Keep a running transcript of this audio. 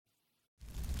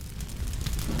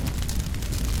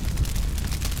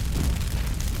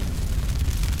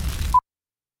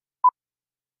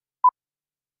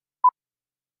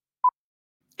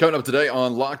Coming up today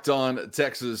on Locked On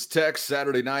Texas Tech,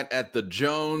 Saturday night at the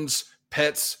Jones,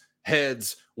 Pets'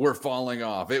 heads were falling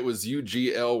off. It was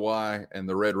UGLY, and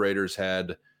the Red Raiders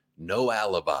had no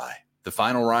alibi. The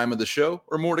final rhyme of the show,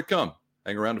 or more to come?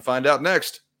 Hang around to find out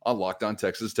next on Locked On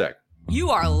Texas Tech.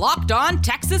 You are Locked On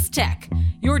Texas Tech,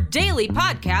 your daily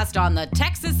podcast on the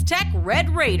Texas Tech Red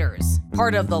Raiders.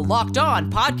 Part of the Locked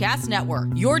On Podcast Network,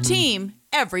 your team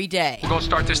every day. We're going to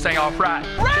start this thing off right.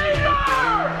 Raider!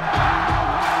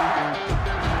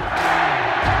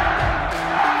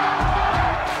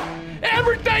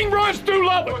 Everything runs through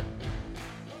Lubbock.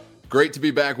 Great to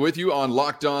be back with you on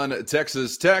Locked On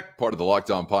Texas Tech, part of the Locked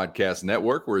On Podcast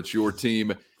Network, where it's your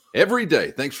team every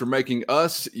day. Thanks for making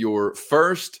us your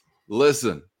first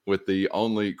listen. With the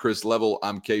only Chris Level,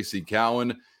 I'm Casey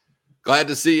Cowan. Glad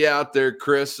to see you out there,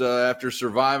 Chris, after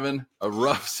surviving a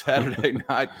rough Saturday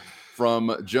night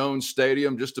from Jones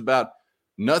Stadium. Just about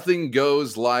nothing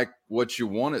goes like what you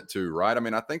want it to, right? I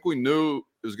mean, I think we knew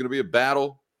it was going to be a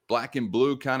battle, black and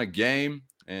blue kind of game,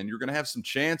 and you're going to have some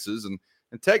chances, and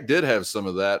Tech did have some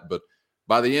of that, but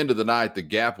by the end of the night, the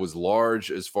gap was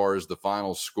large as far as the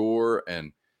final score,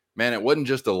 and man, it wasn't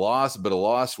just a loss, but a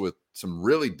loss with some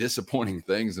really disappointing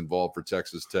things involved for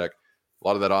Texas Tech. A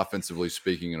lot of that offensively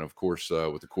speaking, and of course,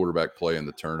 with the quarterback play and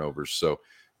the turnovers. So,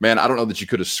 man, I don't know that you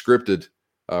could have scripted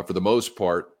for the most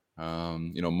part,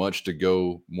 much to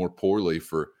go more poorly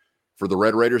for the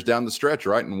Red Raiders down the stretch,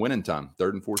 right, in winning time,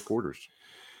 third and fourth quarters.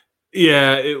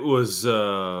 Yeah, it was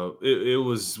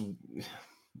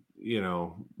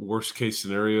worst case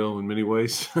scenario in many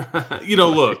ways.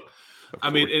 Look, I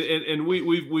mean, and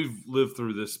we've lived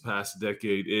through this past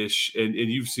decade ish, and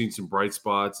you've seen some bright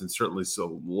spots and certainly a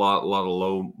lot of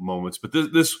low moments. But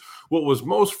this what was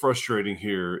most frustrating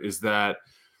here is that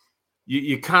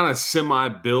you kind of semi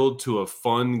build to a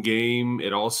fun game.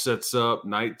 It all sets up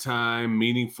nighttime,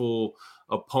 meaningful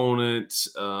opponents,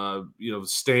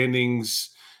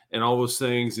 standings, and all those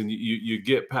things, and you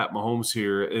get Pat Mahomes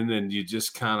here, and then you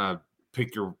just kind of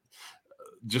pick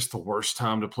just the worst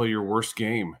time to play your worst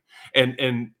game.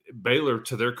 And Baylor,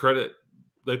 to their credit,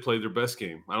 they played their best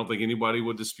game. I don't think anybody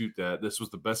would dispute that. This was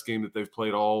the best game that they've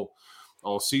played all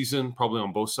season, probably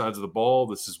on both sides of the ball.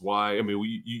 This is why, I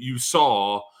mean, you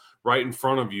saw right in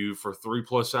front of you for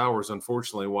 3+ hours,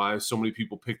 unfortunately, why so many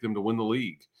people picked them to win the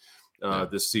league.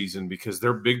 This season, because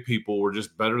their big people were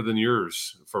just better than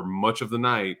yours for much of the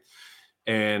night.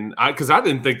 And because I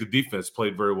didn't think the defense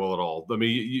played very well at all. I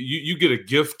mean, you get a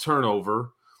gift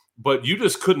turnover, but you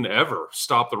just couldn't ever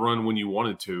stop the run when you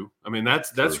wanted to. I mean,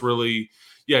 that's really,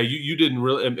 you didn't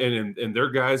really, and their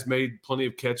guys made plenty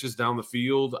of catches down the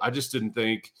field. I just didn't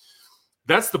think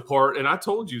that's the part. And I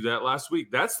told you that last week.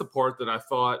 That's the part that I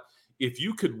thought, if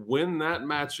you could win that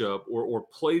matchup or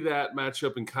play that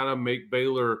matchup and kind of make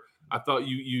Baylor, I thought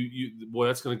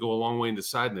that's going to go a long way in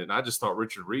deciding it. And I just thought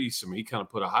Richard Reese, I mean, he kind of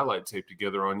put a highlight tape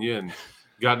together on you and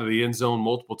got into the end zone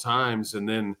multiple times. And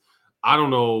then I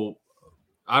don't know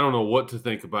what to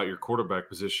think about your quarterback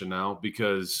position now,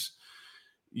 because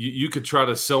you could try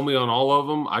to sell me on all of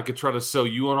them. I could try to sell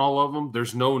you on all of them.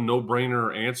 There's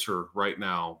no-brainer answer right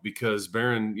now, because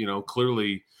Barron,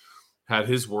 clearly had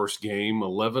his worst game,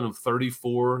 11 of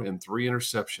 34 and 3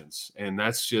 interceptions. And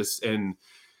that's just – and –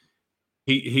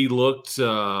 He looked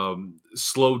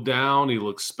slowed down. He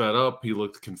looked sped up. He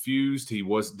looked confused. He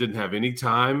didn't have any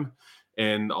time.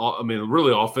 And, I mean,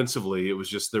 really offensively, it was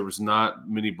just there was not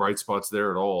many bright spots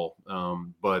there at all.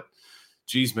 But,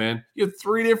 geez, man, you had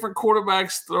 3 different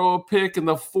quarterbacks throw a pick in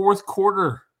the fourth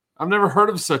quarter. I've never heard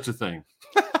of such a thing.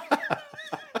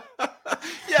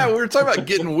 Yeah, we were talking about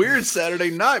getting weird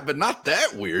Saturday night, but not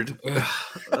that weird.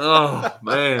 Oh,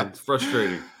 man, it's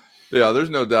frustrating. Yeah, there's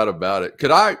no doubt about it.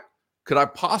 Could I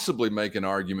possibly make an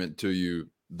argument to you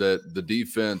that the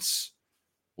defense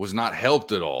was not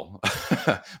helped at all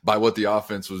by what the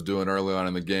offense was doing early on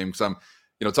in the game? Because I'm,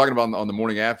 talking about on the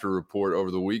morning after report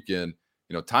over the weekend,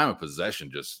 time of possession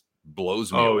just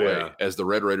blows me away as the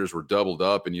Red Raiders were doubled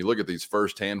up. And you look at these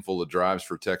first handful of drives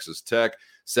for Texas Tech,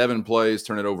 7 plays,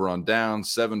 turn it over on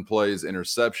downs, 7 plays,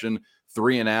 interception,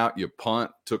 3 and out, you punt,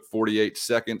 took 48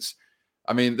 seconds.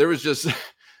 I mean, there was just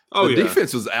the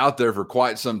defense was out there for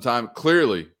quite some time.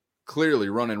 Clearly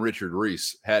running Richard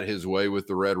Reese had his way with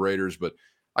the Red Raiders, but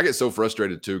I get so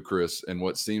frustrated too, Chris, and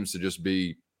what seems to just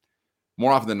be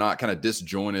more often than not kind of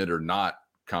disjointed or not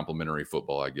complimentary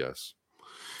football, I guess,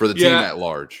 for the team at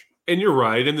large. And you're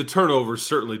right. And the turnovers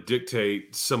certainly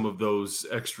dictate some of those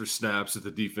extra snaps that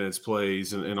the defense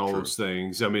plays and all those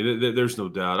things. I mean, there's no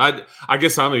doubt. I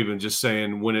guess I'm even just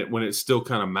saying when it still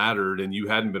kind of mattered and you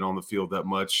hadn't been on the field that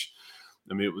much,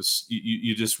 I mean, it was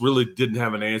you just really didn't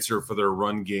have an answer for their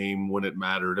run game when it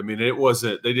mattered. I mean, it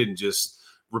wasn't, they didn't just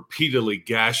repeatedly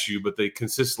gash you, but they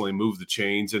consistently moved the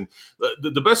chains. And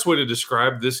the best way to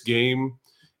describe this game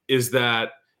is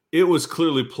that it was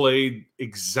clearly played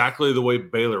exactly the way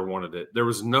Baylor wanted it. There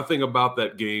was nothing about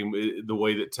that game the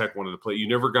way that Tech wanted to play. You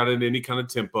never got into any kind of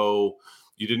tempo.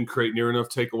 You didn't create near enough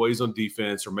takeaways on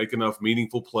defense or make enough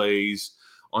meaningful plays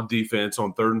on defense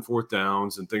on 3rd and 4th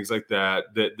downs and things like that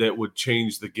would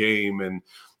change the game. And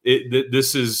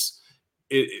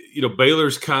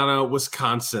Baylor's kind of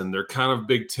Wisconsin. They're kind of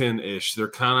Big Ten-ish. They're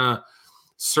kind of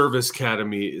Service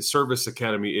Academy-ish.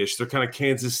 They're kind of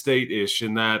Kansas State-ish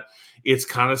in that it's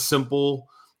kind of simple.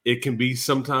 It can be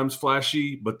sometimes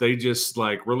flashy, but they just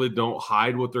really don't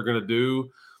hide what they're going to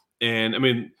do. And I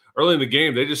mean, early in the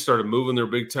game, they just started moving their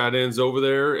big tight ends over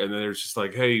there, and then they're just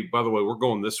like, "Hey, by the way, we're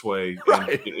going this way."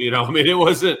 Right. And, I mean,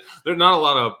 there's not a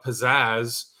lot of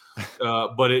pizzazz,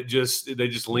 but they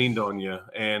just leaned on you,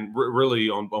 and really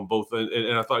on both.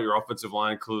 And I thought your offensive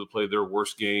line clearly played their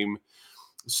worst game.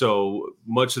 So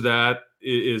much of that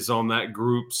is on that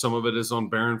group. Some of it is on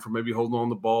Barron for maybe holding on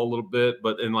the ball a little bit,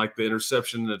 but in the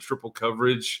interception and the triple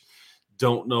coverage,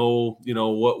 don't know,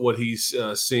 what he's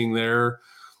seeing there.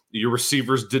 Your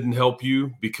receivers didn't help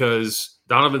you because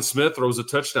Donovan Smith throws a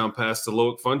touchdown pass to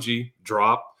Loic Fungi,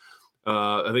 drop.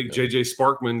 I think J.J.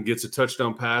 Sparkman gets a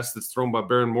touchdown pass that's thrown by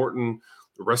Baron Morton,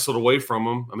 wrestled away from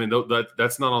him. I mean,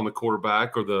 that's not on the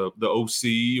quarterback or the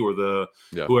OC or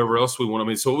whoever else we want. I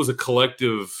mean, so it was a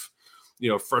collective,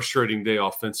 frustrating day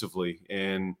offensively.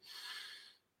 And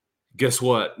guess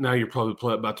what? Now you're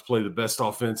probably about to play the best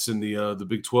offense in the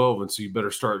Big 12, and so you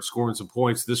better start scoring some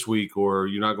points this week, or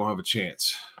you're not going to have a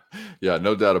chance. Yeah,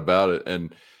 no doubt about it.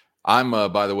 And I'm,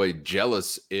 by the way,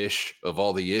 jealous-ish of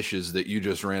all the issues that you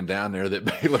just ran down there that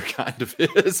Baylor kind of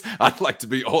is. I'd like to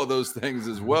be all of those things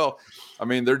as well. I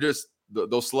mean,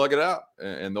 they'll slug it out,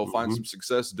 and they'll find some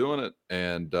success doing it.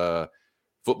 And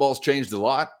football's changed a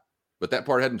lot, but that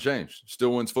part hadn't changed.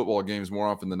 Still wins football games more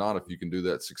often than not if you can do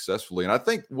that successfully. And I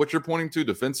think what you're pointing to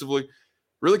defensively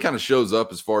really kind of shows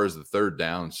up as far as the 3rd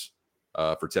downs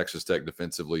for Texas Tech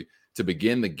defensively to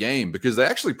begin the game, because they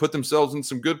actually put themselves in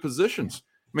some good positions.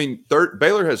 I mean,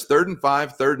 Baylor has 3rd and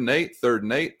 5, 3rd and 8, 3rd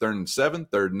and 8, 3rd and 7,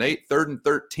 3rd and 8, 3rd and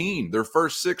 13. Their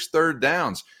first 6 3rd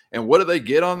downs. And what do they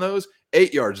get on those?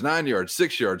 8 yards, 9 yards,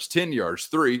 6 yards, 10 yards,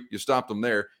 3. You stop them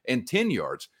there, and 10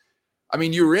 yards. I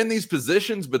mean, you were in these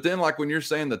positions, but then when you're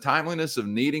saying the timeliness of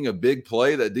needing a big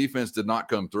play, that defense did not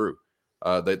come through.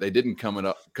 They didn't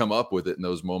come up with it in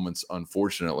those moments,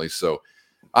 unfortunately. So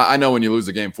I know when you lose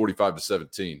a game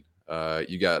 45-17,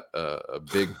 you got a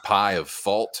big pie of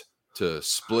fault to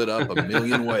split up a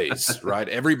million ways, right?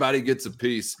 Everybody gets a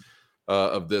piece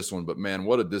of this one. But, man,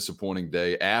 what a disappointing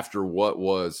day after what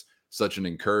was such an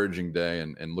encouraging day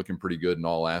and looking pretty good in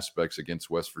all aspects against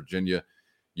West Virginia.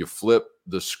 You flip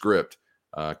the script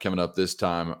coming up this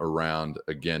time around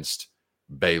against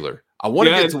Baylor. I want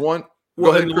to get to one.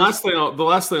 Well, and the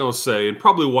last thing I'll say, and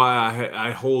probably why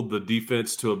I hold the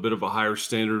defense to a bit of a higher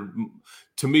standard,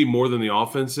 to me more than the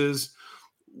offense is,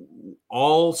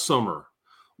 all summer,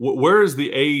 where is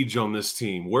the age on this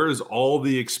team? Where is all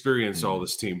the experience on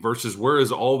this team versus where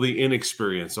is all the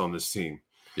inexperience on this team?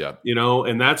 Yeah.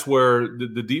 And that's where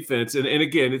the defense, and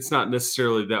again, it's not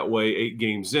necessarily that way 8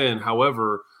 games in.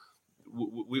 However,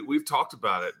 we've talked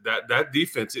about it, that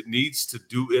defense, it needs to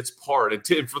do its part. And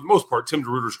for the most part, Tim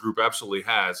DeRuyter's group absolutely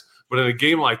has. But in a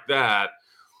game like that,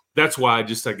 that's why I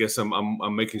guess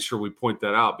I'm making sure we point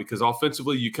that out, because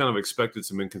offensively you kind of expected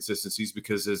some inconsistencies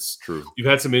because it's true. You've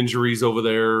had some injuries over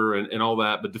there and all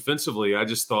that. But defensively, I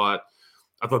thought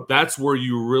that's where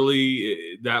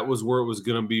that was where it was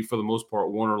going to be for the most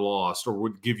part, won or lost, or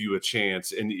would give you a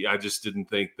chance. And I just didn't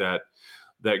think that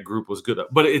group was good.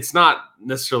 But it's not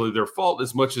necessarily their fault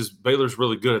as much as Baylor's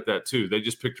really good at that too. They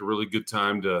just picked a really good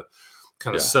time to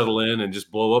kind of settle in and just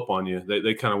blow up on you.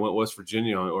 They kind of went West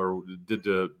Virginia, or did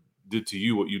to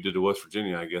you what you did to West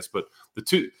Virginia, I guess. But the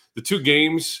two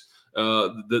games,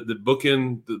 the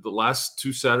bookend, the last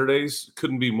 2 Saturdays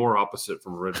couldn't be more opposite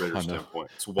from a Red Raider standpoint.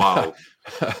 It's wild.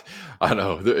 I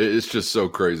know. It's just so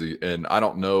crazy. And I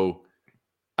know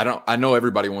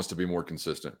everybody wants to be more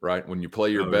consistent, right? When you play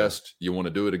your best, you want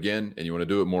to do it again and you want to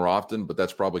do it more often. But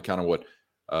that's probably kind of what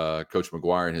Coach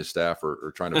McGuire and his staff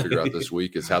are trying to figure out this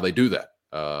week, is how they do that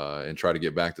and try to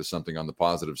get back to something on the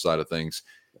positive side of things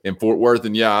in Fort Worth.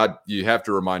 And you have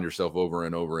to remind yourself over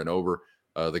and over and over,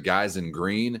 the guys in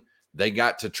green, they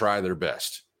got to try their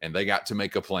best and they got to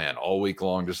make a plan all week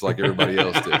long, just like everybody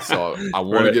else did. So I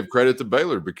want to give credit to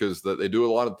Baylor because they do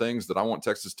a lot of things that I want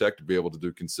Texas Tech to be able to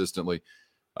do consistently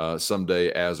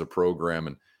someday as a program.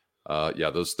 And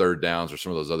those third downs are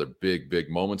some of those other big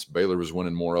moments. Baylor was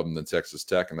winning more of them than Texas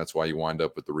Tech, and that's why you wind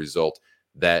up with the result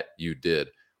that you did.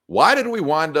 Why did we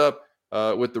wind up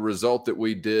with the result that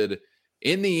we did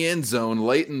in the end zone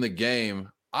late in the game?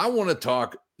 I want to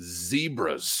talk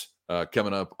zebras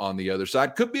coming up on the other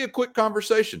side. Could be a quick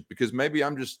conversation because maybe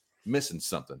I'm just missing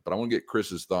something, but I want to get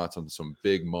Chris's thoughts on some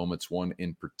big moments, one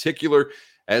in particular,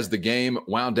 as the game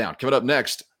wound down. Coming up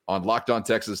next on Locked On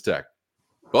Texas Tech.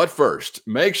 But first,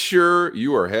 make sure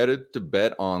you are headed to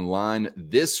Bet Online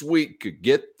this week.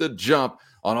 Get the jump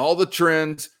on all the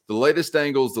trends, the latest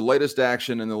angles, the latest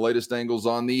action, and the latest angles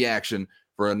on the action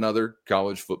for another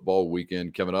college football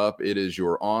weekend coming up. It is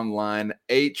your online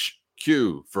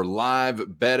HQ for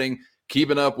live betting,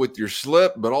 keeping up with your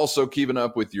slip, but also keeping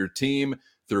up with your team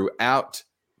throughout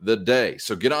the day.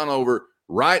 So get on over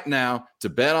right now to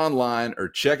Bet Online or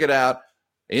check it out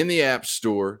in the App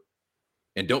Store,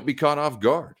 and don't be caught off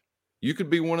guard. You could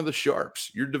be one of the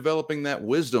sharps. You're developing that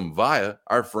wisdom via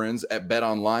our friends at Bet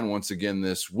Online once again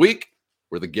this week,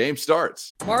 where the game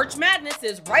starts. March Madness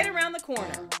is right around the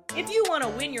corner. If you want to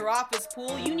win your office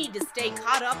pool, you need to stay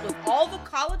caught up with all the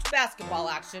college basketball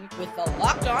action with the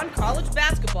Locked On College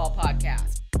Basketball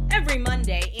Podcast. Every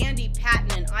Monday, Andy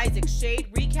Patton and Isaac Shade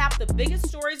recap the biggest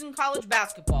stories in college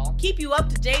basketball, keep you up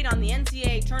to date on the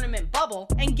NCAA tournament bubble,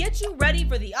 and get you ready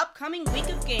for the upcoming week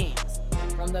of games.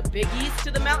 From the Big East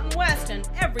to the Mountain West and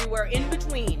everywhere in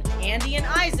between, Andy and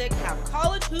Isaac have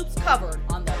college hoops covered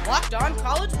on the Locked On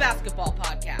College Basketball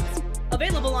Podcast.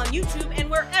 Available on YouTube and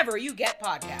wherever you get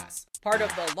podcasts. Part of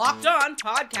the Locked On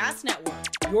Podcast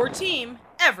Network. Your team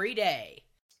every day.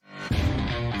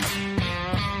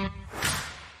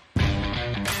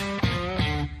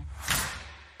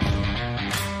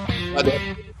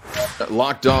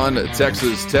 Locked On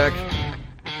Texas Tech,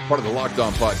 part of the Locked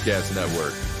On Podcast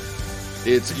Network.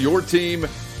 It's your team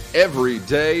every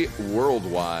day,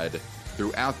 worldwide,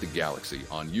 throughout the galaxy,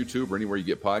 on YouTube or anywhere you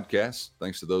get podcasts.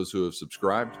 Thanks to those who have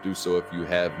subscribed. Do so if you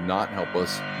have not. Help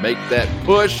us make that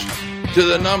push to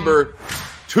the number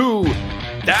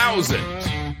 2,000.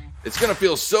 It's going to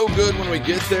feel so good when we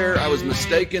get there. I was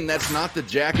mistaken. That's not the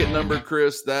jacket number,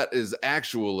 Chris. That is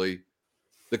actually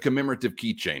the commemorative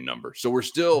keychain number. So we're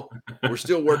still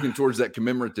working towards that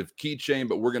commemorative keychain,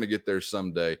 but we're going to get there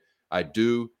someday. I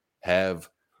do have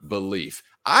belief.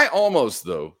 I almost,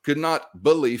 though, could not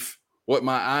believe what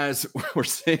my eyes were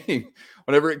seeing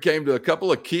whenever it came to a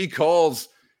couple of key calls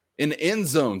in end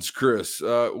zones, Chris.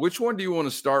 Which one do you want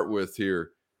to start with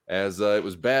here, as it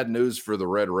was bad news for the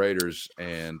Red Raiders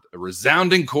and a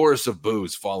resounding chorus of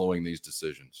boos following these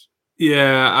decisions?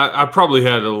 Yeah, I probably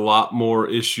had a lot more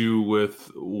issue with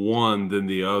one than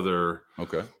the other.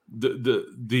 Okay.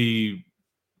 The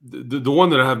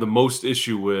one that I have the most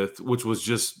issue with, which was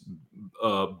just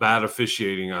bad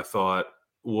officiating, I thought,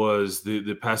 was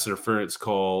the pass interference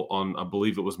call on, I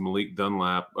believe it was Malik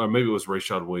Dunlap, or maybe it was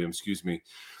Rashad Williams, excuse me,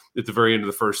 at the very end of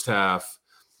the first half.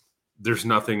 There's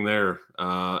nothing there,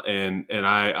 and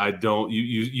I don't.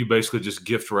 You basically just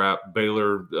gift wrap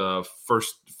Baylor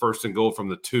first and goal from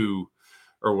the 2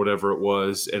 or whatever it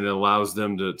was, and it allows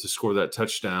them to score that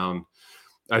touchdown.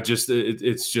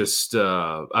 It's just.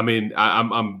 I mean,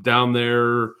 I'm down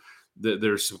there.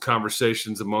 There's some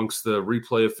conversations amongst the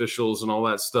replay officials and all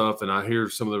that stuff, and I hear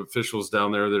some of the officials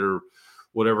down there that are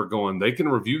whatever going, they can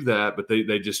review that, but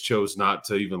they just chose not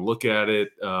to even look at it.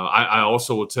 I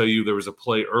also will tell you there was a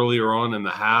play earlier on in the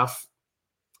half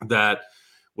that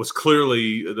was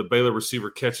clearly the Baylor receiver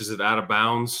catches it out of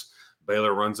bounds.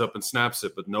 Baylor runs up and snaps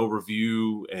it, but no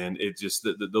review, and it just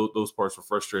those parts were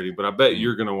frustrating. But I bet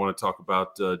you're going to want to talk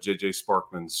about J.J.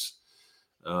 Sparkman's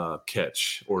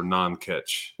catch or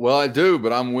non-catch. Well, I do,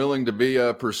 but I'm willing to be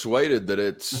persuaded that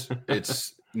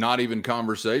it's not even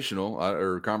conversational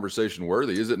or conversation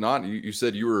worthy, is it not? You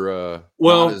said you were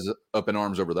not as up in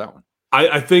arms over that one.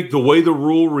 I think the way the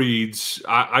rule reads,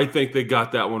 I think they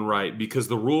got that one right, because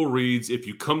the rule reads if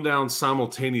you come down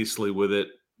simultaneously with it,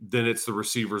 then it's the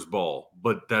receiver's ball.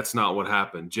 But that's not what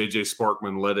happened. J.J.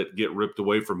 Sparkman let it get ripped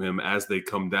away from him as they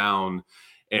come down,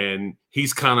 and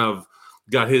he's kind of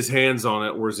got his hands on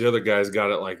it, whereas the other guy's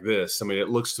got it like this. I mean, it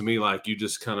looks to me like you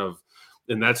just kind of,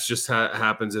 and that's just how it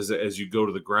happens as you go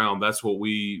to the ground. That's what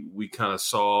we kind of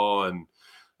saw and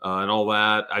all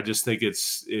that. I just think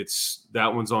it's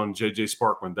that one's on J.J.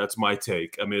 Sparkman. That's my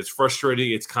take. I mean, it's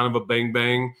frustrating. It's kind of a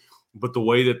bang, but the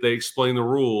way that they explain the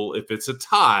rule, if it's a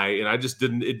tie, and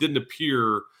it didn't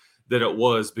appear that it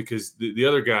was, because the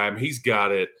other guy, I mean, he's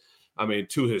got it, I mean,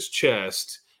 to his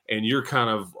chest, and you're kind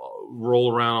of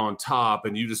roll around on top,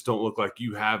 and you just don't look like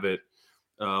you have it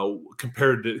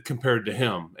compared to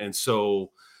him. And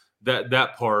so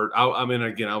that part, I mean,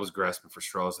 again, I was grasping for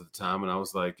straws at the time, and I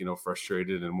was like,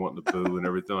 frustrated and wanting to boo and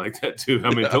everything like that too.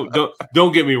 I mean,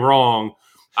 don't get me wrong.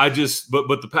 I just, but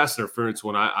the pass interference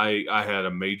one, I had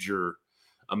a major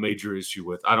issue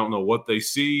with. I don't know what they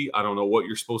see. I don't know what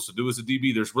you're supposed to do as a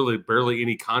DB. There's really barely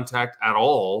any contact at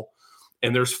all,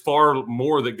 and there's far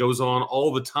more that goes on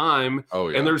all the time. Oh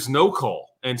yeah. And there's no call,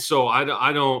 and so I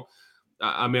don't.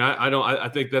 I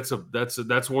think that's one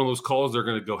of those calls they're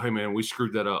going to go, hey man, we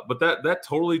screwed that up. But that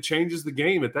totally changes the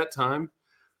game at that time.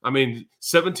 I mean,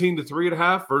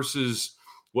 17-3.5 versus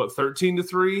what,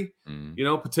 13-3,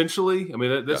 potentially. I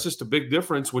mean, that's just a big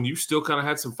difference when you still kind of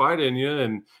had some fight in you.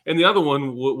 And the other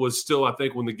one was still, I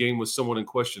think, when the game was somewhat in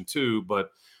question too. But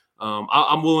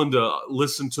I'm willing to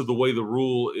listen to the way the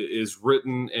rule is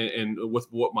written and with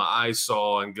what my eyes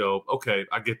saw and go, okay,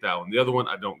 I get that one. The other one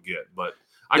I don't get, but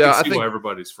I can see why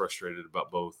everybody's frustrated about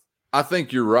both. I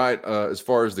think you're right as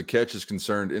far as the catch is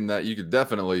concerned, in that you could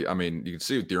definitely, I mean, you can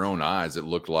see with your own eyes it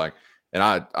looked like, and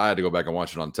I had to go back and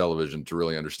watch it on television to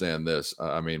really understand this.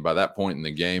 I mean, by that point in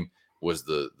the game, was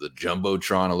the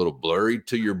Jumbotron a little blurry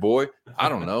to your boy? I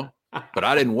don't know, but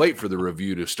I didn't wait for the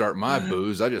review to start my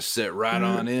booze. I just sat right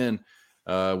on in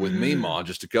with Meemaw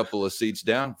just a couple of seats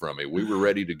down from me. We were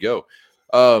ready to go.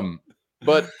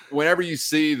 But whenever you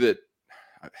see that,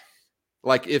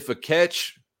 like if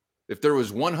there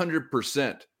was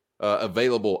 100%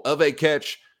 available of a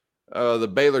catch,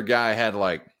 the Baylor guy had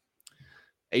like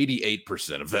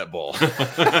 88% of that ball.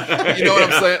 You know what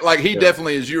I'm saying? Like he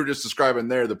definitely, as you were just describing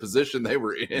there, the position they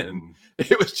were in,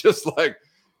 it was just like,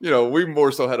 we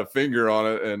more so had a finger on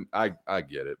it, and I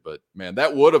get it. But man,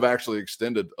 that would have actually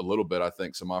extended a little bit, I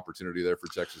think, some opportunity there for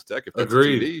Texas Tech. If that's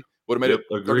TD, would have made it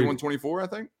 31-24, I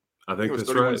think. I think it was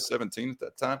that's 31-17 at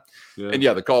that time. Yeah. And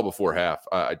the call before half,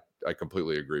 I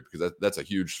completely agree, because that's a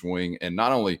huge swing. And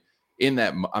not only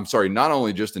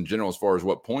just in general as far as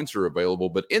what points are available,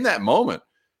 but in that moment,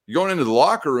 you're going into the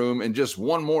locker room and just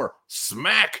one more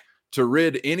smack to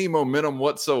rid any momentum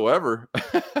whatsoever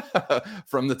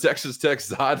from the Texas Tech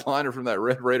sideline or from that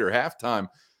Red Raider halftime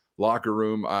locker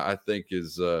room, I think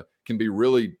can be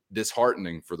really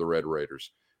disheartening for the Red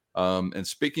Raiders. And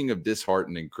speaking of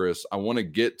disheartening, Chris, I want to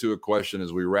get to a question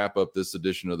as we wrap up this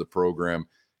edition of the program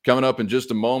coming up in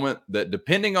just a moment that,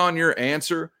 depending on your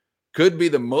answer, could be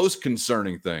the most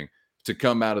concerning thing to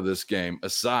come out of this game,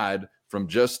 aside from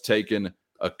just taking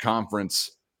a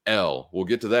conference L. We'll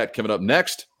get to that coming up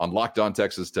next on Locked On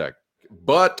Texas Tech.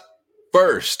 But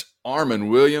first, Armin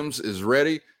Williams is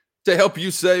ready to help you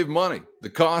save money.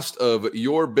 The cost of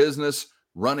your business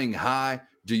running high.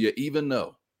 Do you even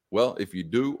know? Well, if you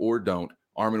do or don't,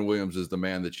 Armin Williams is the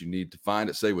man that you need to find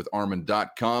at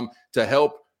savewitharmin.com to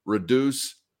help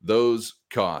reduce those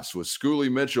costs. With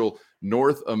Schooley Mitchell,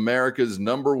 North America's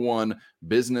 #1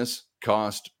 business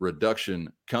cost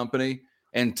reduction company.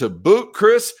 And to boot,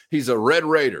 Chris, he's a Red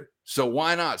Raider. So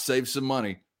why not save some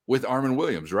money with Armin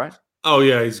Williams, right? Oh,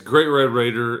 yeah, he's a great Red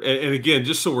Raider. And again,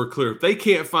 just so we're clear, if they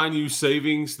can't find you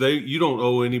savings, you don't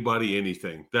owe anybody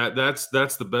anything. That's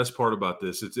the best part about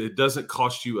this. It doesn't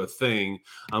cost you a thing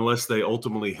unless they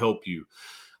ultimately help you.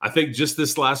 I think just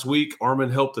this last week, Armin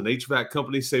helped an HVAC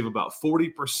company save about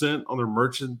 40% on their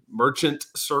merchant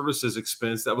services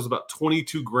expense. That was about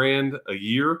 $22,000 a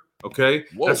year. Okay,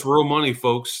 whoa. That's real money,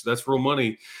 folks. That's real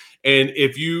money. And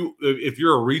if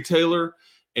you're a retailer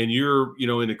and you're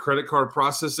into credit card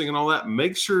processing and all that,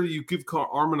 make sure you give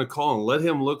Armin a call and let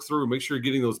him look through. Make sure you're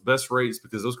getting those best rates,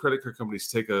 because those credit card companies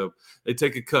take a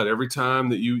cut every time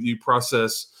that you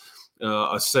process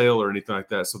a sale or anything like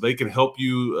that. So they can help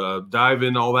you dive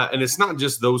in all that. And it's not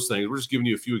just those things. We're just giving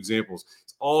you a few examples.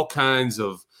 It's all kinds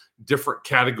of different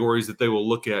categories that they will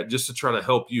look at just to try to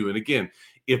help you. And again,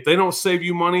 if they don't save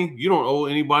you money, you don't owe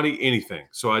anybody anything.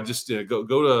 So I just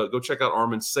go check out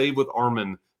Armin,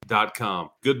 savewitharmin.com.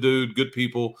 Good dude, good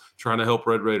people trying to help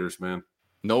Red Raiders, man.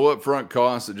 No upfront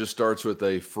costs. It just starts with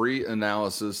a free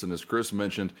analysis. And as Chris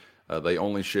mentioned, they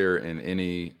only share in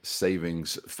any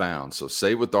savings found. So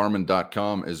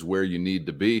savewitharmin.com is where you need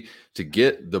to be to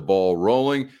get the ball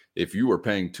rolling if you are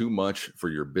paying too much for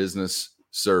your business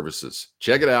services.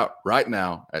 Check it out right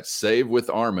now at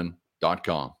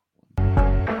savewitharmin.com.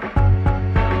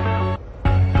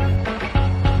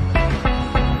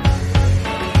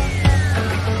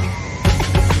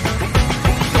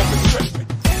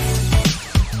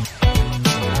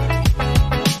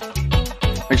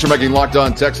 Thanks for making Locked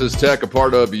On Texas Tech a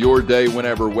part of your day,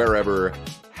 whenever, wherever,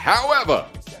 however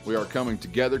we are coming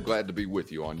together. Glad to be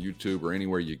with you on YouTube or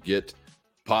anywhere you get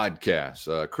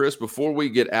podcasts. Chris, before we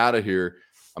get out of here,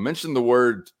 I mentioned the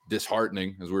word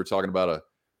disheartening as we were talking about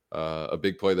A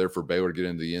big play there for Baylor to get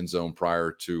into the end zone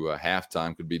prior to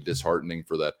halftime could be disheartening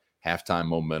for that halftime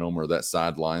momentum or that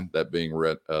sideline, that being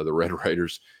the Red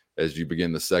Raiders as you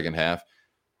begin the second half.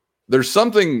 There's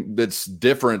something that's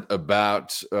different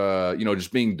about,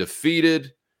 just being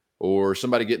defeated or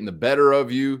somebody getting the better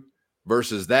of you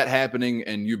versus that happening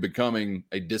and you becoming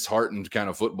a disheartened kind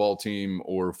of football team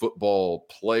or football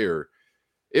player.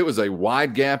 It was a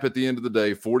wide gap at the end of the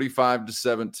day,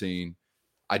 45-17.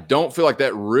 I don't feel like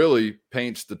that really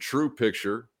paints the true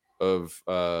picture of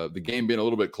the game being a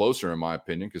little bit closer, in my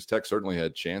opinion, because Tech certainly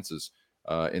had chances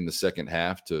in the second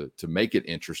half to make it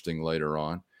interesting later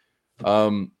on.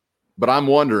 But I'm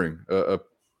wondering, a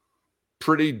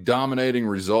pretty dominating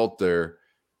result there.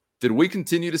 Did we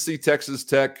continue to see Texas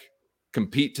Tech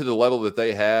compete to the level that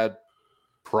they had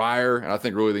prior, and I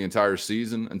think really the entire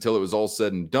season until it was all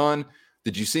said and done?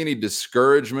 Did you see any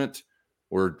discouragement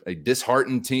or a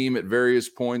disheartened team at various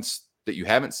points that you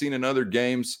haven't seen in other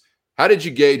games? How did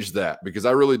you gauge that? Because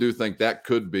I really do think that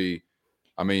could be,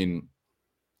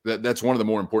 that's one of the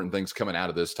more important things coming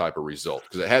out of this type of result,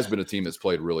 because it has been a team that's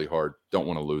played really hard. Don't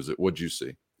want to lose it. What'd you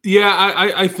see? Yeah,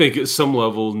 I think at some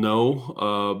level, no,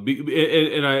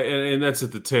 and that's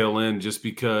at the tail end, just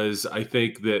because I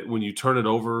think that when you turn it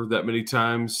over that many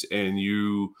times and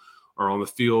you are on the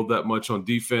field that much on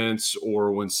defense,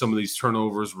 or when some of these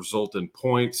turnovers result in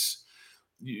points,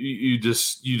 you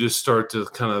just start to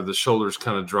kind of the shoulders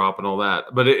kind of drop and all that.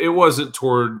 But it wasn't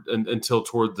until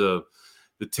toward the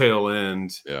tail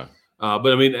end. Yeah.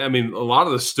 But I mean, a lot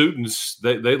of the students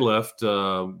they left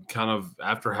kind of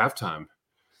after halftime.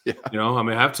 Yeah.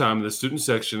 Halftime, the student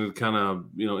section kind of,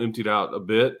 emptied out a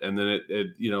bit. And then it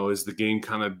as the game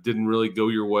kind of didn't really go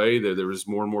your way, there was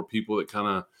more and more people that kind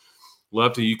of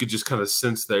left, and you could just kind of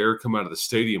sense the air come out of the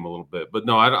stadium a little bit. But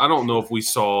no, I don't know if we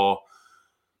saw,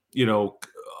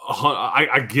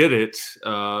 I get it,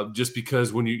 just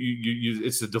because when you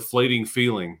it's a deflating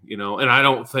feeling, and I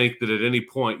don't think that at any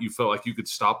point you felt like you could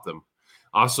stop them.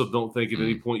 I also don't think at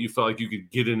any point you felt like you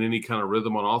could get in any kind of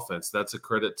rhythm on offense. That's a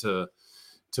credit to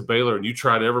Baylor, and you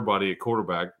tried everybody at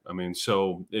quarterback.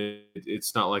 So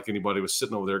it's not like anybody was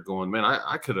sitting over there going, man,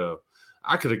 I could have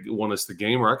won us the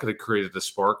game, or I could have created a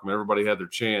spark. Everybody had their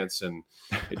chance, and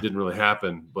it didn't really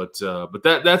happen. But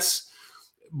that's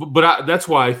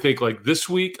why I think, like, this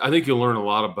week, I think you'll learn a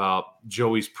lot about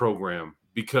Joey's program,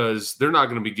 because they're not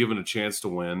going to be given a chance to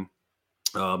win.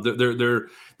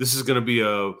 This is going to be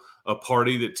a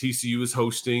party that TCU is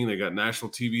hosting. They got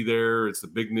national TV there. It's the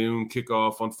big noon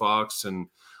kickoff on Fox and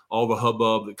all the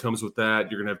hubbub that comes with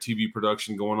that. You're going to have TV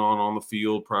production going on the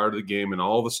field prior to the game and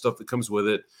all the stuff that comes with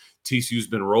it. TCU's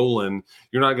been rolling.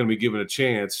 You're not going to be given a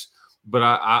chance, but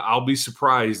I'll be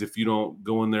surprised if you don't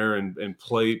go in there and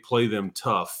play them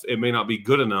tough. It may not be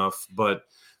good enough, but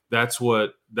that's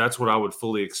what I would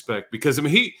fully expect, because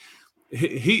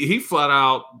he flat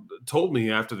out told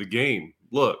me after the game,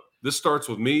 look, this starts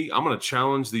with me. I'm going to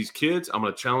challenge these kids. I'm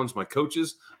going to challenge my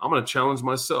coaches. I'm going to challenge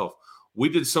myself. We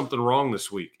did something wrong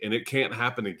this week, and it can't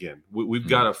happen again. We've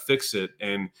got to fix it.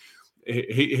 And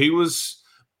he was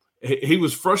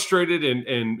frustrated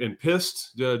and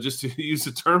pissed, just to use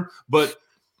the term. But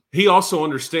he also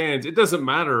understands it doesn't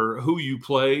matter who you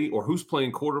play or who's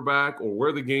playing quarterback or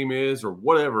where the game is or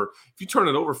whatever. If you turn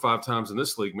it over 5 times in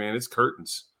this league, man, it's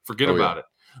curtains. Forget about it.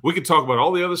 We can talk about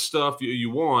all the other stuff you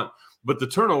want, but the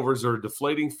turnovers are a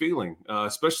deflating feeling,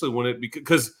 especially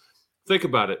because think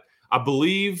about it. I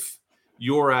believe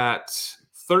you're at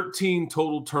 13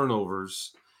 total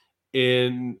turnovers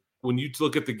when you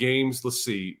look at the games. Let's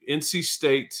see, NC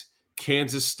State,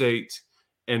 Kansas State,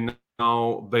 and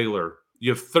now Baylor.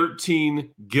 You have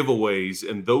 13 giveaways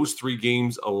in those 3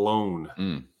 games alone.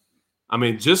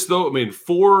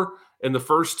 4 in the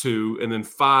first 2 and then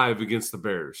 5 against the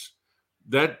Bears.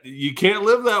 That you can't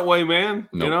live that way, man.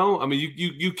 Nope.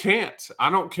 You can't.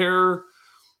 I don't care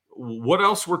what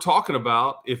else we're talking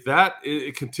about. If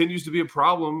it continues to be a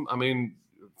problem,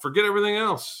 forget everything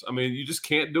else. You just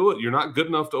can't do it. You're not good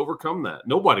enough to overcome that.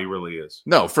 Nobody really is.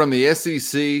 No, from the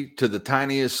SEC to the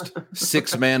tiniest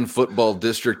 6-man football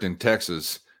district in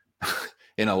Texas,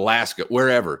 in Alaska,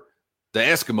 wherever, the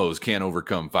Eskimos can't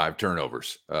overcome 5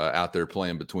 turnovers out there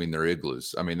playing between their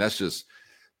igloos.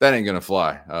 That ain't going to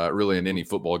fly really in any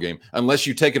football game, unless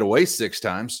you take it away 6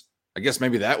 times. I guess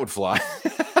maybe that would fly.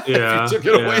 Yeah, if you took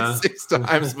it away 6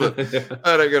 times, but that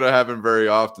ain't going to happen very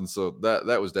often. So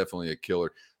that was definitely a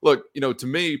killer. Look, to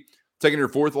me, taking your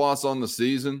 4th loss on the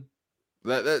season,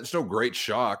 that's no great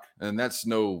shock, and that's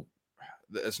no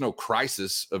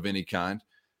crisis of any kind.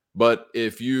 But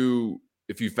if you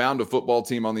found a football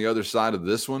team on the other side of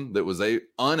this one that was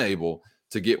unable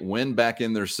to get wind back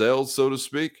in their sails, so to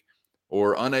speak,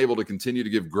 or unable to continue to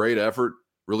give great effort,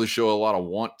 really show a lot of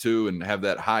want to, and have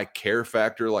that high care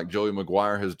factor like Joey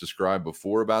McGuire has described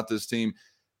before about this team,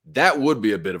 that would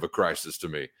be a bit of a crisis to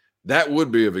me. That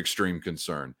would be of extreme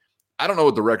concern. I don't know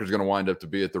what the record's going to wind up to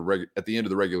be at the end of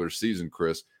the regular season,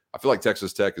 Chris. I feel like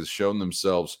Texas Tech has shown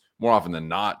themselves more often than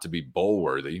not to be bowl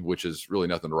worthy, which is really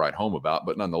nothing to write home about,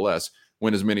 but nonetheless,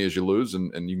 win as many as you lose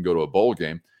and you can go to a bowl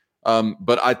game.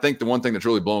 But I think the one thing that's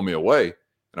really blown me away,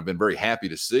 and I've been very happy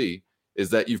to see, is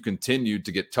that you've continued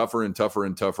to get tougher and tougher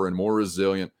and tougher and more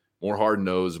resilient, more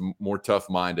hard-nosed, more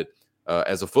tough-minded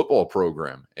as a football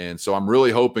program. And so I'm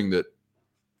really hoping that,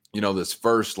 this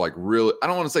first, like, really, I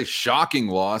don't want to say shocking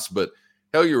loss, but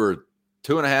hell, you were a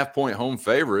 2.5-point home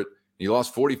favorite. You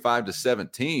lost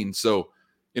 45-17. So,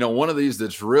 one of these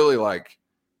that's really like,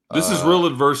 this is real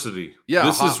adversity. Yeah,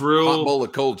 this is real hot bowl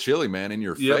of cold chili, man, in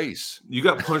your face. You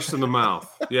got punched in the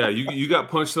mouth. Yeah, you got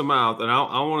punched in the mouth, and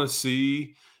I want to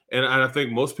see, and I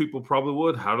think most people probably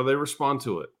would. How do they respond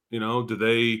to it? Do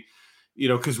they?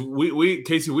 Because we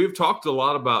Casey, we've talked a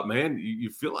lot about, man, you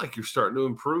feel like you're starting to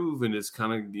improve, and it's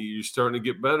kind of, you're starting to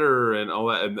get better and all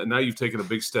that, and now you've taken a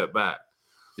big step back.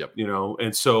 Yep.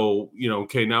 And so,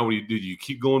 okay, now what do you do? Do you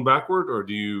keep going backward, or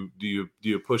do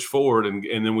you push forward?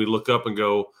 And then we look up and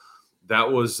go,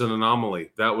 that was an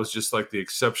anomaly. That was just like the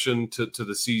exception to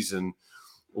the season.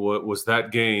 What was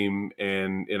that game?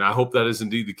 And I hope that is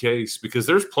indeed the case, because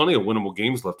there's plenty of winnable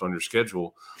games left on your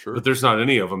schedule, Sure. But there's not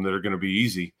any of them that are going to be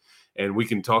easy. And we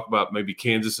can talk about maybe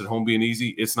Kansas at home being easy.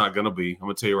 It's not going to be. I'm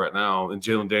going to tell you right now. And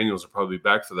Jalen Daniels will probably be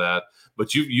back for that.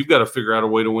 But you've got to figure out a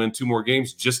way to win 2 more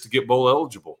games just to get bowl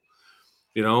eligible.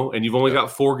 And you've only got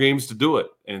 4 games to do it.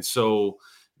 And so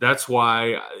that's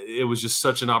why it was just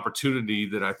such an opportunity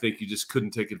that I think you just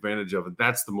couldn't take advantage of. And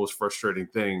that's the most frustrating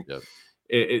thing. Yep.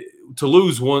 To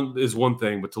lose one is one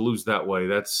thing, but to lose that way,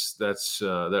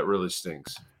 that really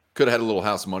stinks. Could have had a little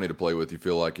house money to play with, you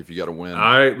feel like, if you got to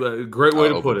win. Great way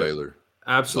to put it. Baylor.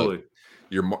 Absolutely.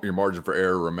 But your margin for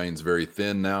error remains very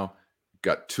thin now.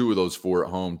 Got 2 of those 4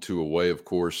 at home, 2 away, of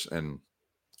course. And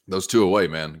those 2 away,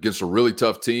 man, against a really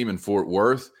tough team in Fort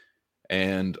Worth,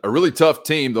 and a really tough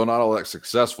team, though not all that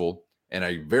successful, and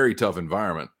a very tough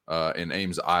environment in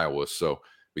Ames, Iowa. So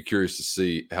be curious to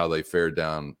see how they fare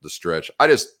down the stretch.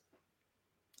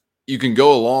 You can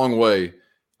go a long way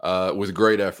with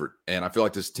great effort. And I feel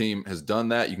like this team has done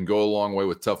that. You can go a long way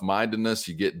with tough-mindedness.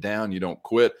 You get down, you don't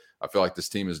quit. I feel like this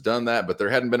team has done that, but there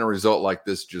hadn't been a result like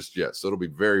this just yet. So it'll be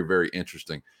very, very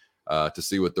interesting to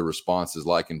see what the response is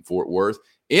like in Fort Worth.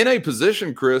 In a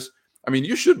position, Chris, I mean,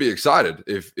 you should be excited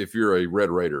if you're a Red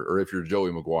Raider or if you're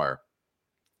Joey McGuire,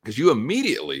 because you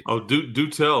immediately. Oh, do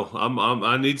tell.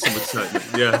 I need some excitement.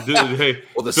 Yeah. Hey,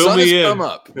 well, the sun has come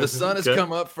up. The sun has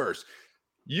come up first.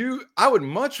 I would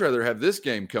much rather have this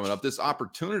game coming up, this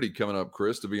opportunity coming up,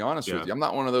 Chris, to be honest with you. I'm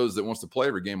not one of those that wants to play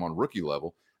every game on rookie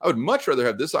level. I would much rather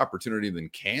have this opportunity than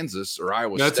Kansas or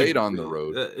Iowa State on the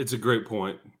road. It's a great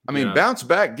point. I mean, bounce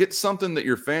back, get something that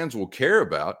your fans will care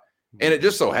about. And it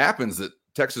just so happens that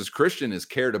Texas Christian is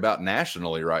cared about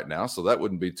nationally right now, so that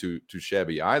wouldn't be too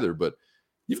shabby either. But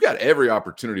you've got every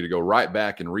opportunity to go right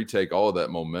back and retake all of that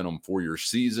momentum for your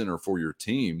season or for your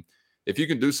team if you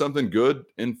can do something good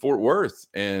in Fort Worth.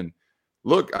 And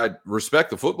look, I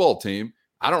respect the football team.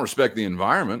 I don't respect the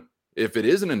environment. If it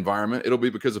is an environment, it'll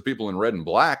be because of people in red and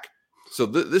black. So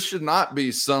this should not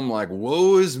be some like,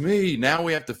 woe is me. Now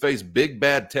we have to face big,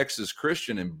 bad Texas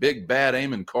Christian and big, bad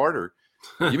Amon Carter.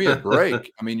 Give me a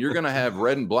break. I mean, you're going to have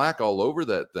red and black all over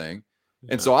that thing.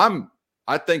 Yeah. And so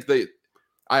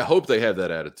I hope they have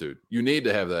that attitude. You need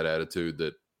to have that attitude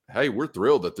that, hey, we're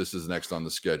thrilled that this is next on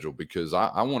the schedule, because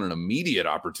I want an immediate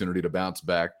opportunity to bounce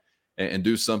back and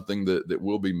do something that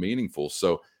will be meaningful.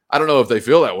 So I don't know if they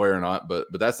feel that way or not, but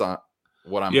that's not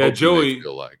what I'm hoping Joey, they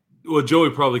feel like. Well, Joey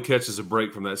probably catches a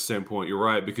break from that standpoint. You're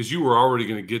right, because you were already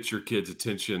going to get your kids'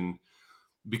 attention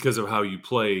because of how you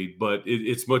played, but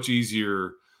it's much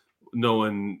easier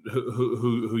knowing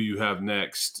who you have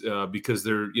next, because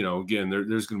there's going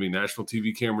to be national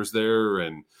TV cameras there,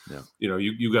 and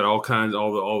you got all kinds,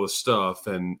 all the stuff,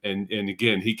 and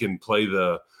again, he can play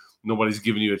the nobody's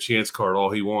giving you a chance card all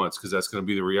he wants, because that's going to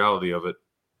be the reality of it.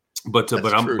 But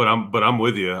I'm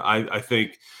with you. I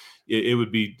think it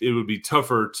would be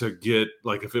tougher to get,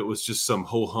 like, if it was just some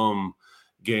ho hum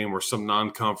game or some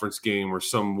non-conference game or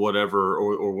some whatever,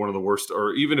 or one of the worst,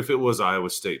 or even if it was Iowa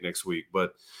State next week,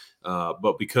 but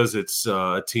because it's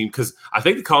a team, because I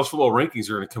think the college football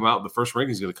rankings are going to come out. The first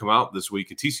ranking is going to come out this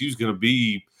week, and TCU is going to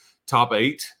be top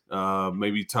 8,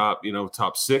 maybe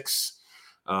top 6.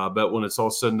 But when it's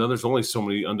all said and done, there's only so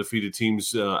many undefeated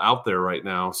teams out there right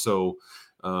now. So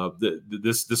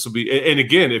This will be, and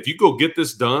again, if you go get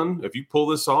this done, if you pull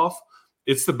this off,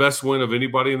 it's the best win of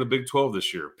anybody in the Big 12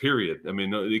 this year, period. I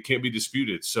mean, it can't be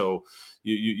disputed. So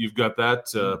you've got that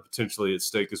potentially at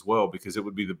stake as well, because it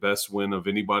would be the best win of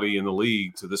anybody in the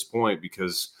league to this point,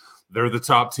 because they're the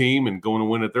top team, and going to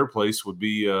win at their place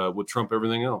would trump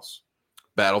everything else.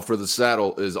 Battle for the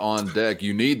saddle is on deck.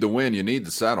 You need the win. You need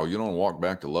the saddle. You don't walk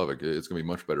back to Lubbock. It's going to be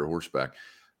much better horseback.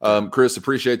 Chris,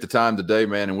 appreciate the time today,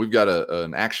 man. And we've got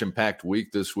an action-packed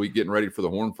week this week, getting ready for the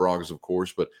Horned Frogs, of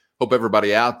course. But hope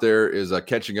everybody out there is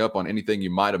catching up on anything you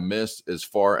might have missed as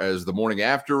far as the morning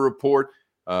after report,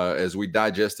 as we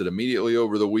digested immediately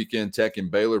over the weekend, Tech and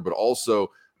Baylor, but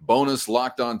also bonus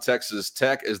Locked On Texas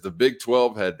Tech, as the Big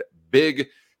 12 had big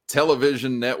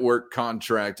television network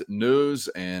contract news,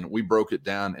 and we broke it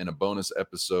down in a bonus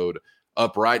episode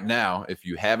up right now. If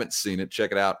you haven't seen it,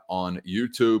 check it out on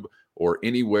YouTube or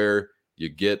anywhere you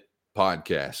get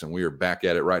podcasts. And we are back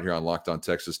at it right here on Locked On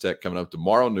Texas Tech, coming up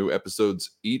tomorrow. New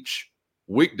episodes each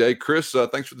weekday. Chris,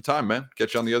 thanks for the time, man.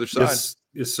 Catch you on the other side.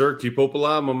 Yes, sir. Keep hope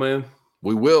alive, my man.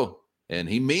 We will. And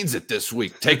he means it this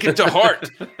week. Take it to heart.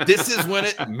 This is when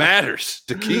it matters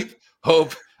to keep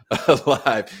hope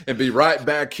alive. And be right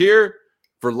back here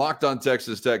for Locked On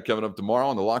Texas Tech, coming up tomorrow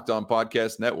on the Locked On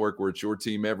Podcast Network, where it's your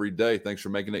team every day. Thanks for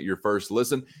making it your first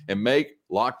listen, and make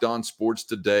Locked On Sports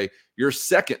Today your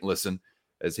second listen,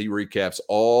 as he recaps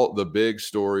all the big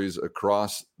stories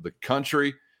across the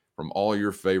country from all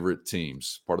your favorite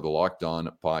teams, part of the Locked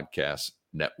On Podcast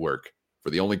Network. For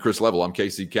the only Chris Level, I'm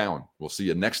Casey Cowan. We'll see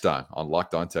you next time on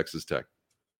Locked On Texas Tech.